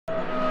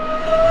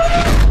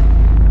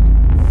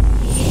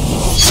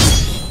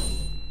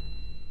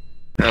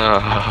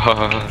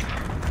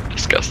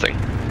Disgusting.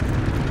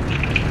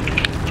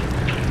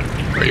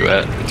 Where you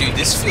at? Dude,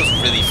 this feels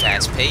really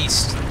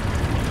fast-paced.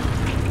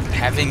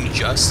 Having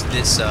just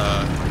this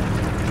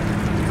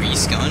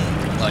grease gun,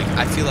 like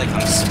I feel like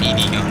I'm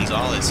Speedy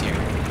Gonzalez here.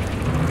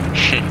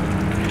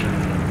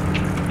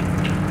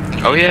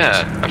 Oh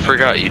yeah, I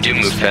forgot you do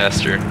move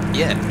faster.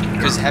 Yeah,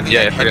 because having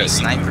that heavy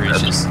sniper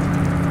is just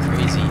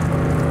crazy.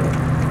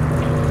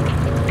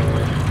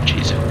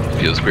 Jeez, it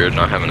feels weird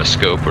not having a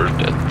scope or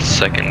a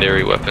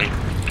secondary weapon.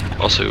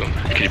 Also,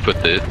 could you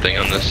put the thing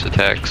on this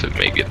attack so it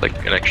may get like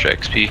an extra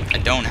XP?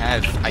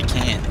 I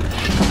can't.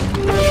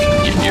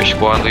 You're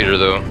squad leader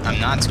though. I'm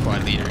not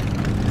squad leader.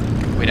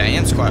 Wait, I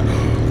am squad.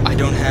 I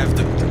don't have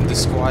the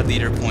squad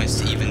leader points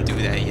to even do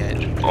that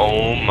yet.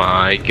 Oh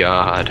my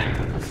god.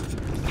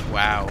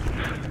 Wow.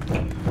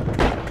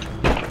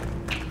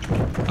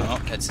 Oh,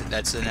 that's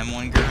an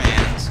M1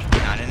 Garand,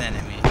 not an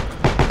enemy.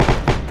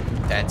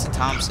 That's a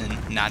Thompson,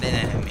 not an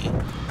enemy.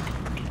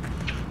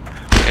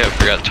 Yeah, I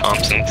forgot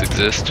Thompsons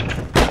exist. I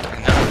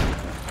know.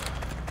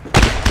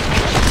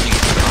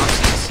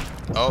 Thompsons.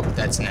 Oh,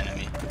 that's an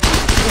enemy.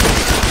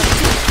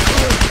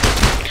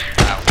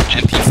 Wow.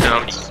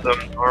 MP40. So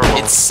normal.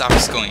 It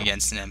sucks going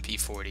against an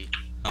MP40.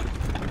 Oh.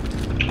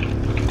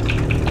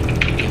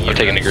 I'm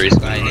taking a grease.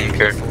 I don't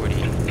care.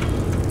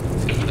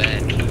 Feel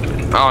bad.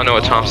 Oh no,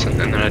 a Thompson,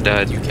 and then I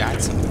died. You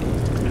got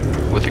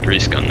something. With a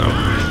grease gun though.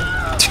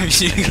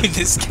 Dude,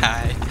 this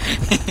guy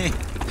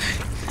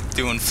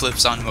doing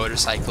flips on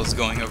motorcycles,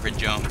 going over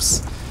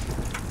jumps.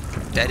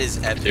 That is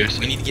epic. Seriously?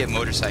 We need to get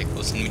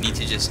motorcycles, and we need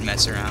to just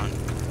mess around.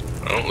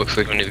 Oh, looks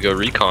like we need to go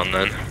recon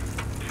then.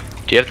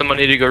 Do you have the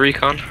money to go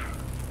recon?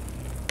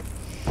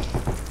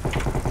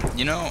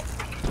 You know,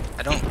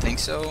 I don't think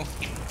so.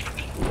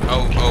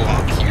 Oh,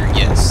 here,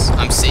 yes.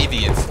 I'm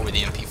saving it for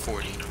the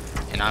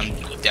MP40, and I'm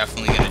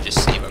definitely gonna just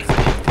save up for the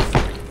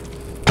MP40.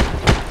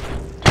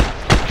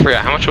 I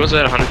forgot, how much was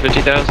that?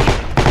 150,000?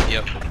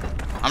 Yep.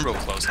 I'm real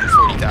close. I'm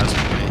 40,000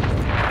 away.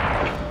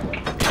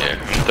 Yeah,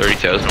 I'm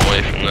 30,000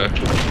 away from the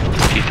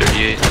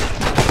P38.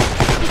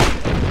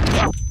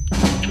 Ouch.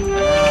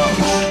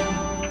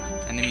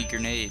 Enemy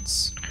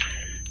grenades.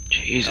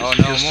 Jesus, Oh, it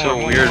no, feels more, so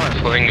more, weird more.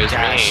 playing as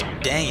Gosh, me.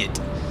 dang it.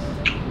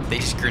 They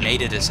just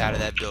grenaded us out of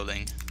that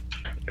building.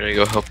 There you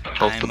go, help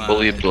the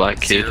bully black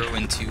kid. 0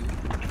 and 2.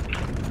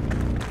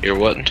 You're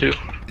what in 2?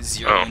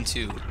 0 and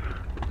 2.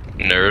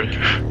 Nerd.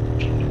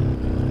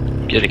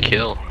 Get a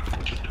kill.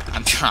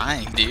 I'm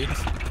trying, dude.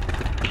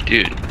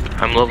 Dude,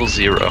 I'm level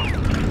 0.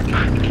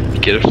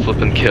 Get a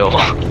flippin' kill.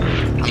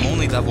 I'm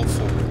only level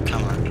 4.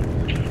 Come on.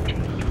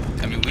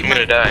 I mean, I'm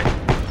gonna die.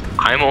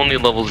 I'm only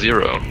level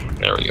 0.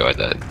 There we go, I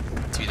died.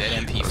 Dude, that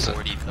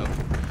MP40 though.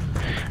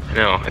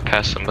 No, I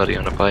passed somebody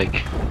on a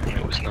bike, and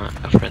it was not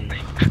a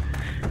friendly.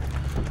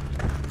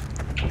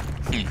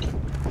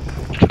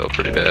 Felt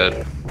pretty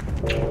bad.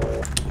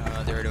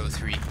 They're at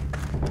 03.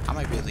 I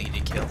might really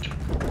need to kill.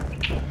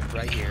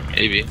 Right here.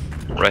 Maybe.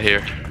 Right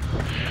here.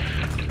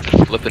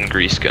 Flippin'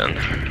 grease gun.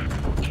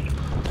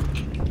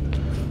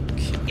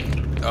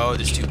 Oh,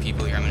 there's 2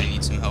 people here. I'm gonna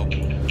need some help.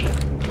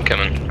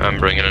 Coming. I'm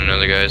bringing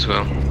another guy as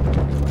well.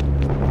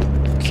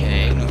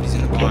 Okay, nobody's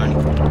in the barn.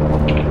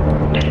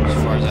 As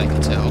far as I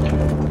can tell.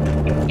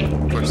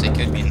 Of course, they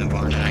could be in the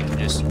barn, and I could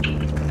just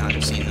not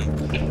have seen them.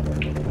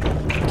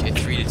 Okay,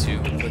 3 to 2.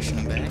 Pushing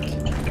them back.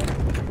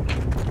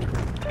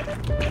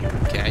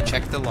 Okay, I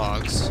checked the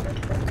logs.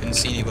 Couldn't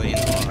see anybody in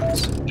the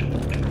logs.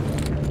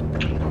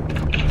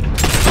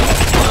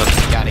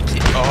 Got a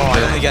kid. Oh,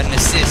 I only got an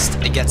assist.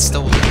 It got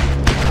stolen.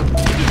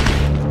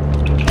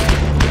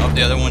 Oh,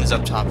 the other one is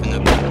up top in the...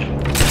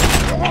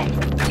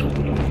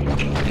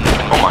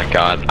 Oh my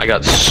god, I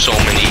got so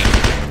many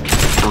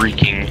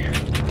freaking...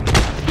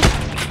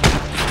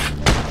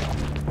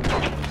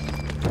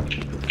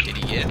 Did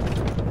he get it?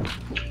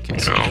 Okay,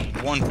 so No.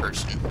 1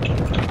 person.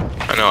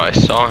 I know, I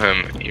saw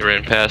him, he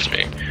ran past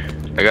me.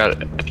 I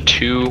got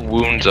 2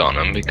 wounds on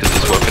him because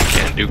his weapon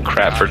can't do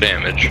crap for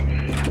damage.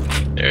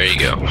 There you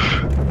go.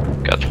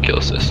 Got the kill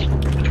assist.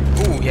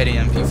 Ooh, he had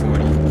an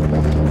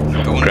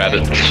MP40. Going Grab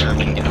back it. to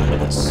German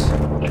guns.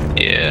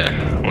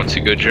 Yeah, once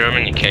you go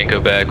German, you can't go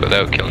back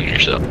without killing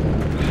yourself.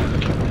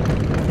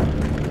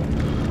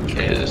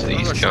 Because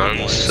these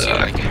guns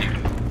suck.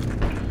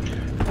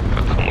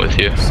 I'll come with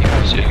you,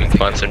 so you can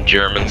find some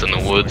Germans in the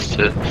woods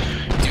to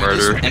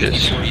murder. Dude,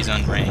 this MP40 is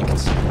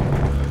unranked.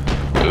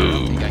 I don't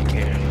Ooh, think I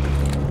care.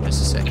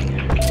 Just a second.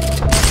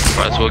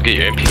 might as well get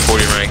your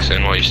MP40 ranks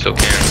in while you still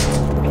can.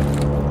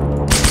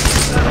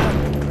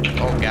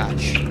 Oh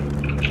gosh.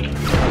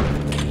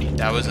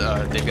 That was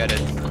they've got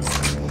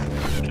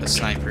a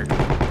sniper.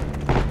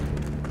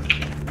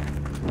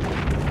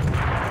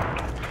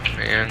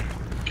 Man,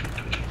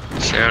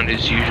 sound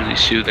is usually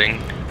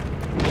soothing,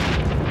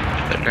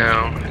 but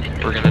now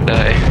we're gonna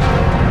die.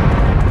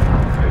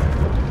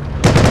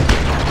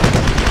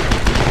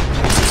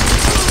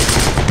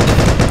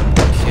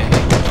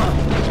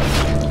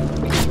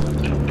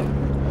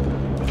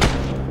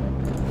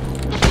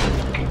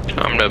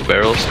 I'm gonna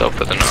barrel stuff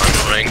with an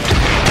unranked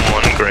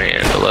 $1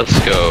 grand. Let's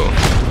go.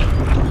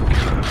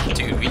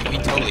 Dude, we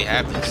totally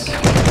have this. I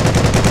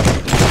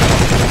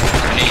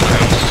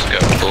almost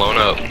got blown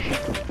up.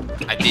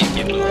 I did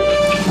get blown up.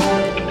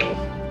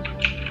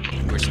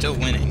 We're still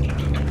winning,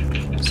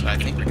 so I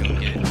think we're doing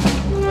good.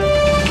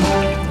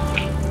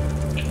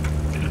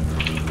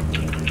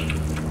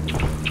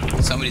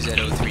 Somebody's at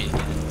 03 again,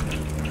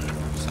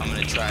 so I'm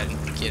gonna try and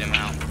get him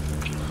out.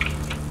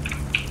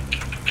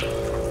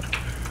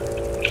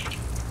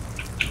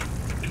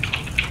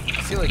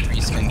 I feel like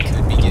reskin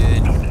could be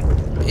good.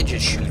 It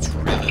just shoots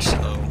really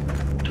slow.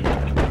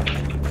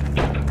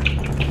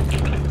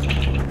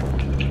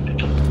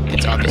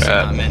 It's obviously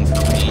not meant for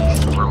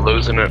range. We're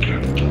losing it.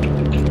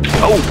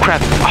 Oh crap!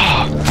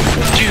 Oh,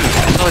 dude,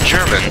 I saw a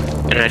German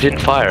and I didn't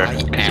fire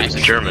because it was a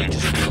German. I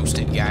just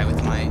roasted guy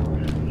with my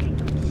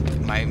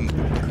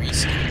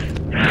grease.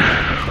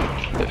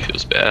 That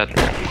feels bad.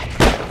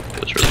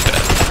 Feels really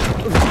bad.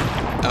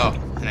 Oh,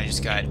 and I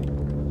just got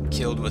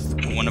killed with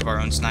one of our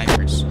own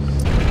snipers.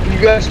 You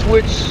guys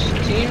switch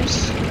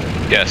teams?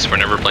 Yes, we're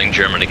never playing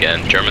German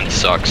again. German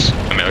sucks.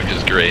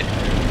 America's great.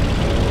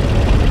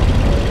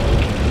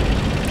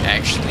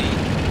 Actually,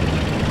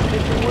 I've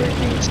been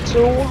working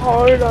so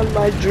hard on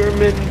my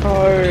German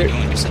part. you're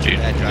going to such a Dude.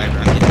 bad driver.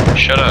 I'm getting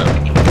Shut up.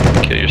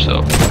 Kill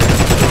yourself.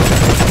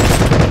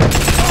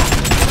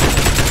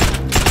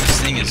 this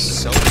thing is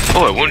so.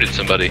 Oh, I wounded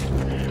somebody. You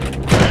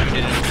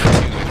did it for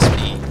 2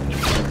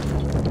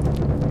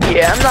 XP.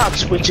 Yeah, I'm not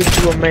switching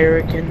to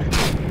American.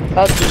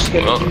 I'm just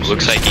gonna Well, do it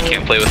looks some like he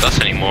can't play with us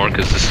anymore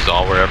because this is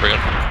all we're ever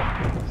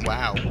gonna.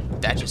 Wow,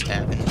 that just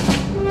happened.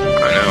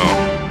 I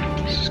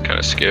know. This is kind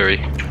of scary.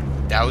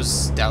 That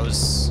was a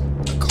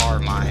car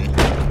mine.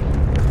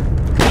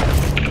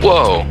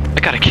 Whoa! I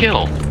got a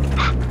kill.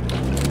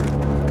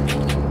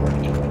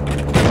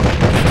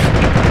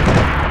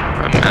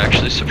 I'm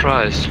actually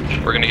surprised.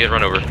 We're gonna get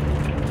run over.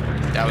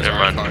 That was Never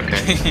our mind, car.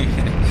 okay.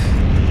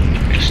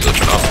 Still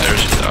turn off.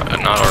 There's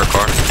not our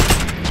car.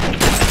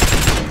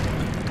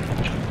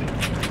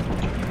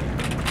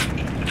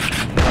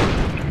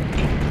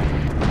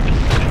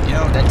 You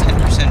know, that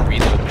 10%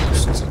 reload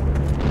boost.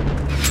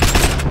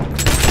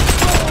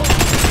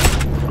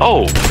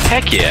 Oh,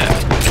 heck yeah!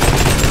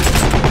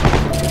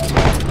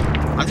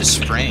 I'm just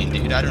spraying,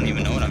 dude. I don't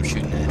even know what I'm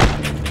shooting at.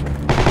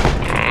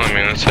 Well, I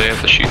mean, that's how you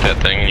have to shoot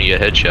that thing and you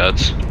get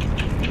headshots.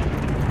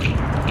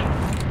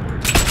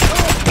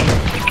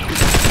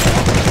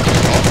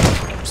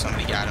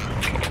 Somebody got him.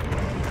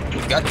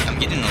 I'm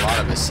getting a lot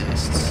of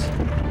assists.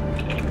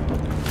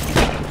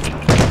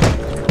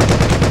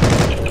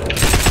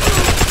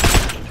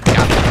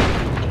 Got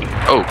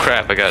him. Oh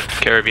crap, I got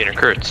Carabiner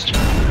Kurtz.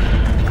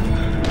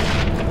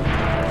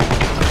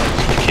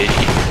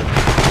 Katie.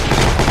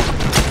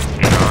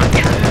 Not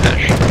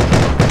trash.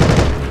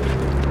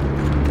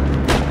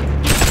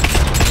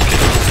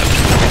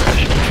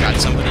 Got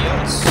somebody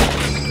else.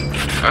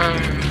 I I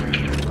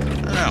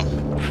don't know.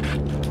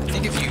 I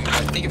think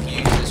if you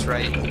use this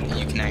right,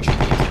 you can actually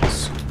get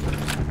this.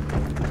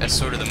 That's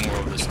sort of the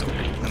moral of the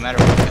story. No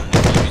matter what gun,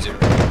 if you use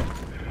it right,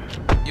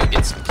 you'll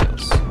get some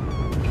kills.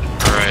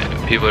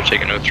 Alright, people are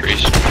taking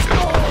 03s.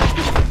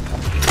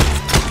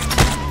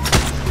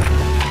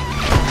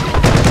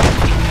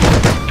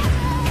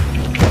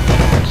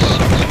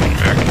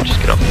 American, just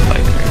get off the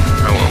bike.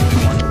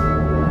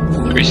 I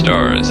won't. 3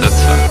 stars,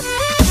 that's